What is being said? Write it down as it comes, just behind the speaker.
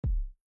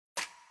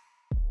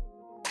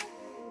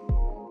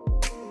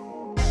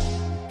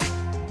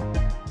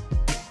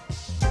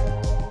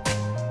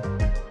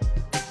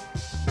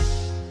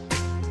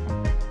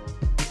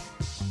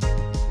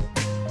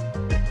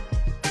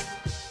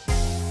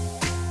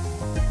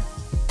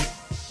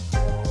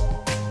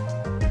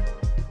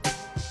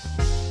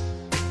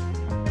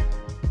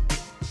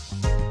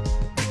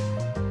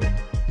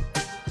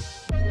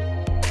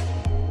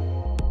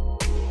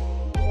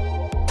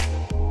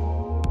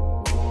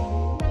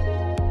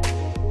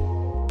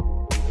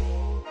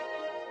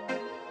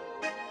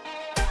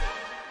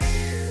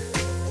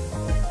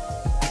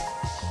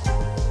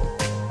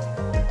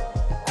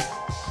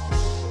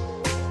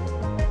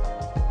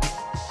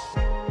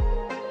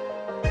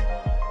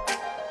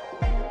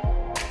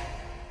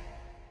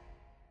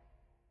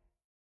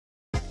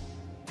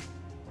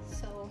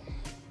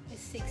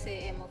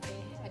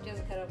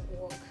tired of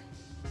work,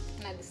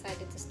 and I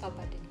decided to stop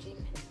at the gym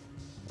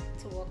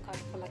to work out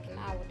for like an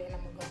hour, then I'm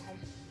gonna go home.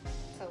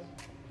 So,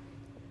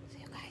 see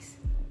you guys.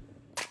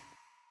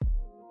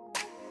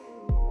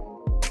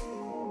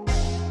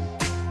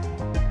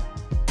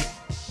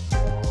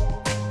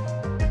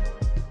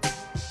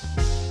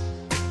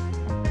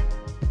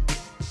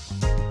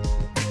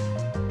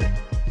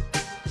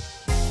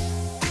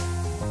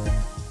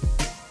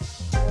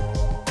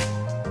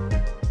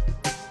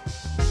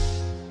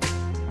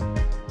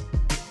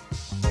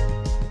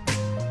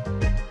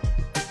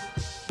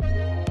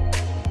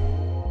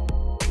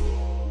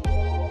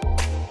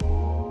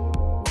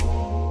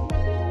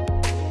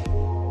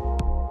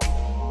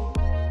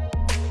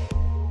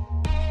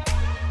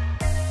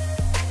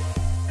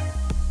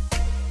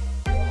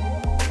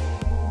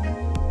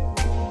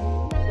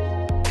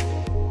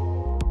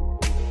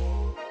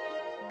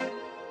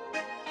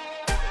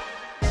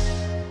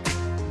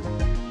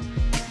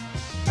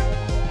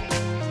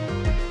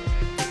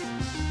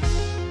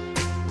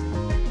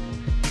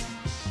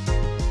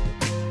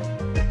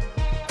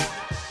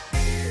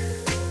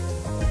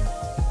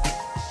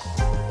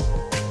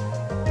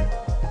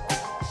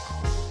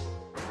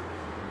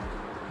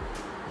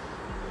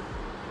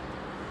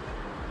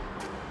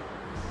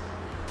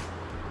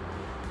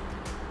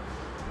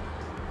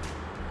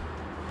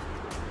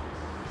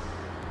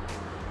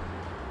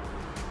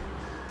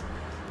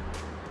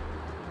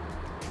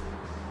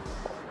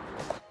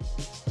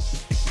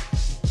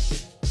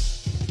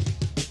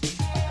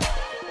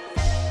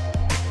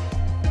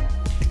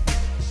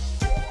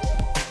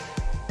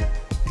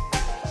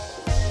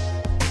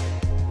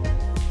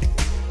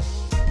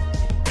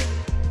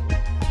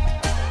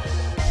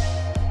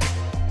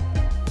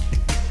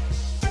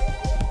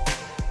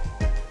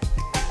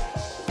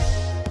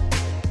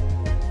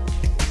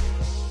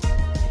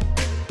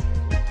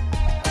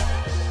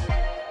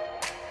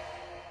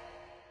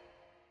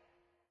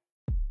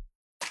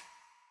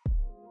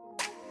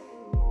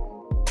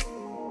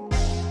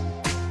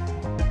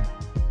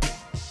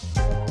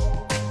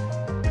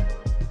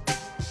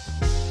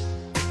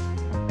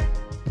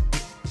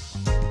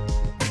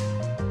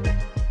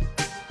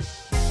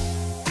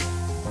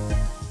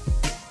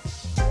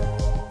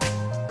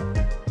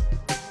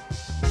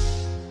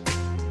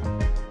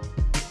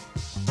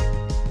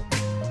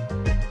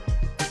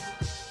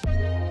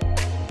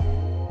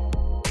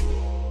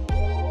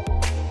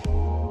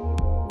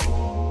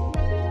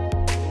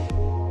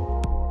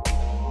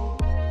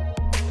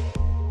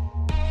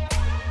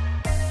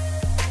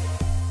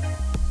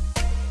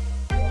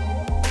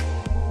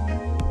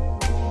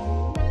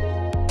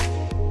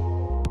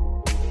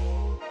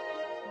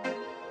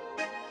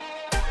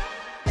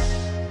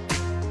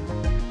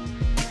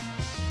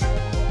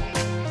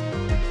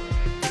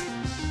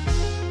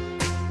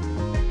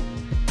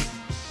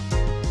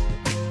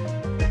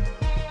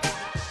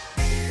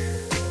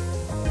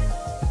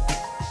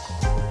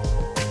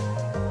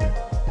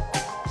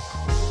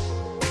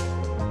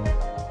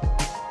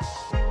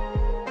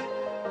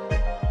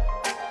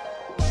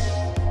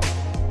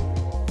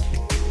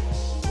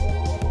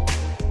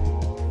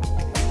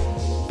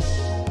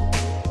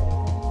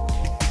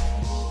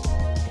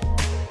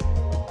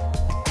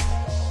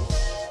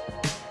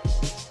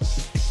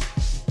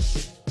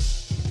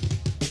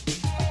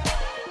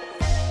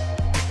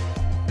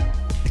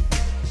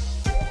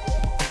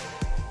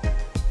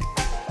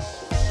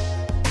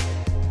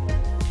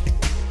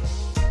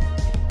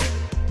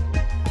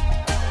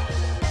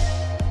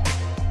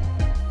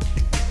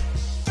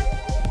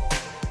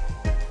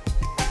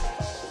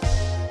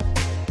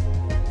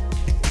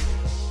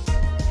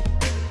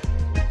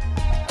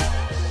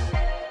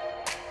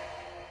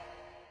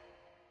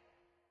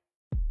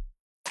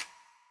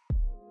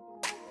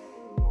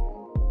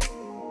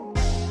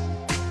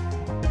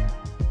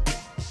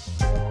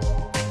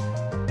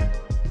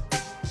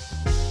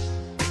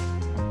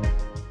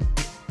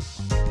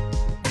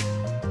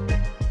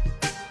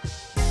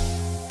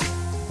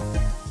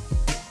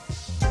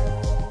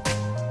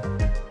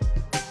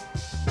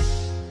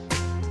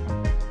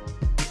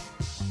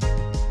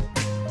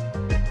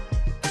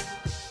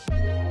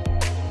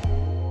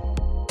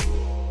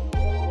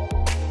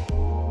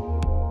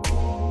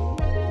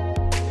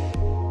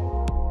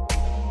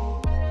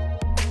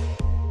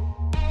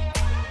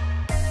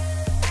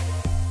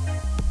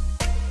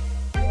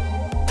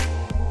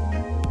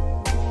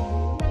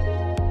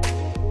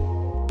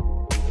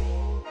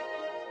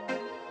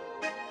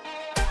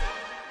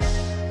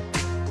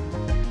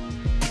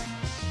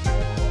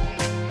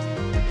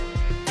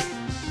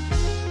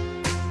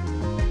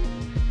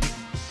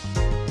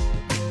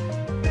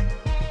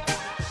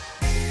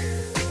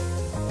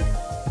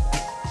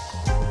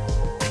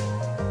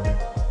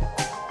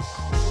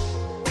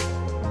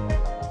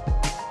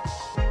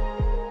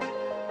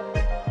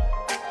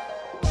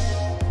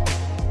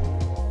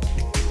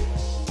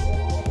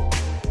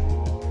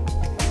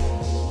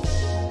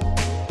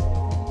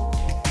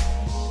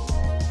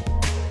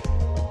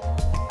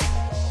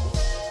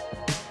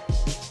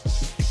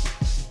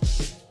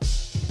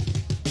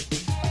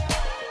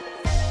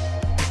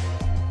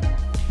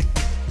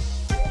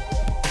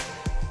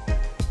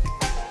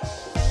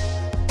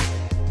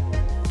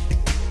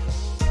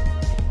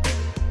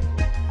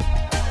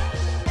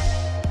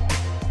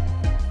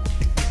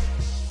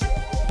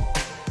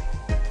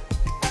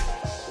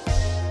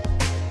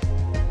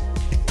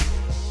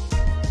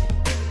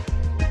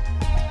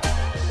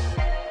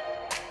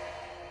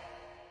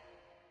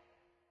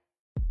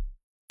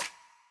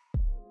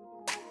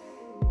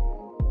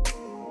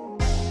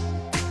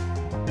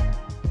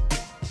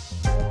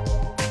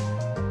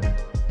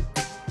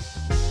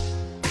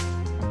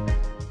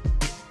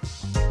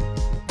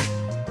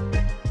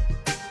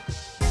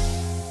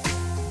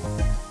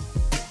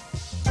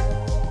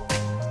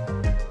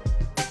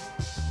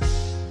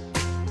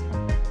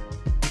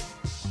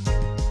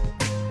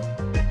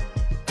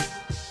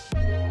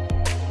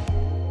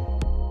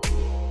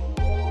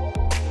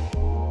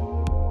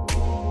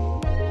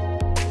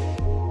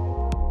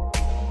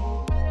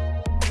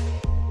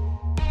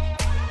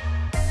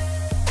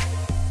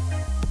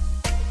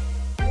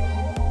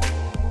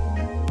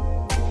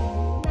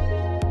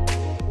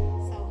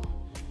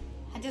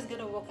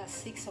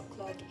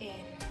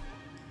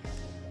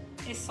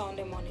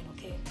 Sunday morning,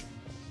 okay?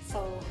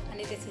 So I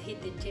needed to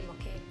hit the gym,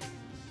 okay?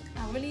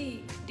 I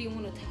really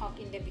didn't want to talk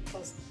in there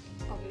because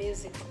of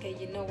music, okay?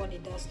 You know what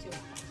it does to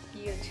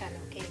your channel,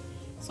 okay?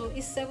 So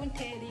it's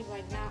 7:30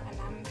 right now, and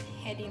I'm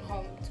heading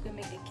home to go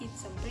make the kids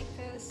some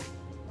breakfast,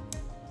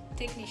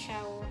 take me a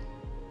shower,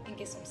 and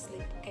get some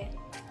sleep, okay?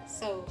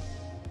 So,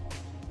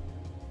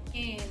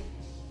 and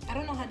I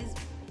don't know how this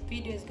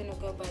video is gonna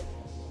go, but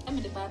I'm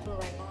in the bathroom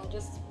right now. I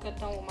just got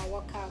done with my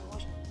workout,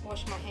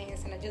 wash my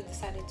hands, and I just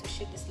decided to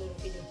shoot this little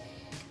video.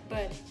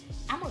 But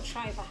I'm gonna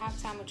try, if I have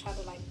time, I'm gonna try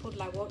to like put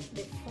like what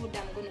the food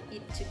that I'm gonna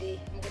eat today.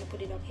 I'm gonna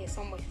put it up here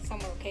somewhere,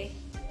 okay?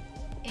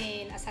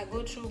 And as I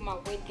go through my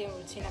weight gain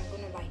routine, I'm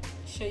gonna like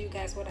show you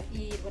guys what I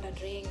eat, what I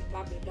drink,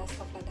 blah blah blah,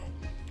 stuff like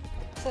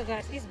that. So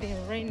guys, it's been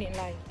raining,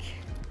 like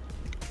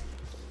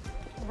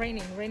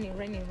raining.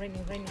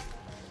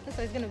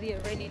 So it's gonna be a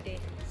rainy day.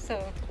 So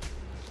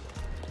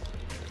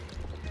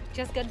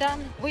just got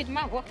done with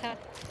my workout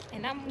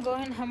and I'm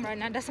going home right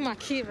now. That's my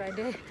key right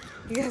there.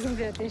 You guys can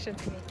pay attention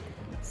to me.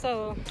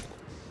 So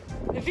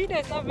the video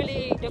is not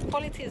really, the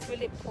quality is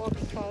really poor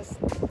because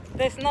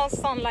there's no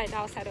sunlight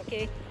outside,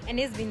 okay? And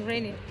it's been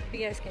raining, you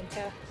guys can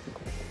tell.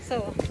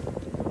 So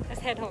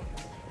let's head home.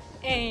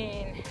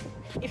 And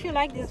if you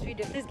like this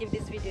video, please give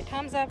this video a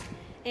thumbs up,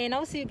 and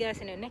I'll see you guys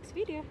in the next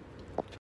video.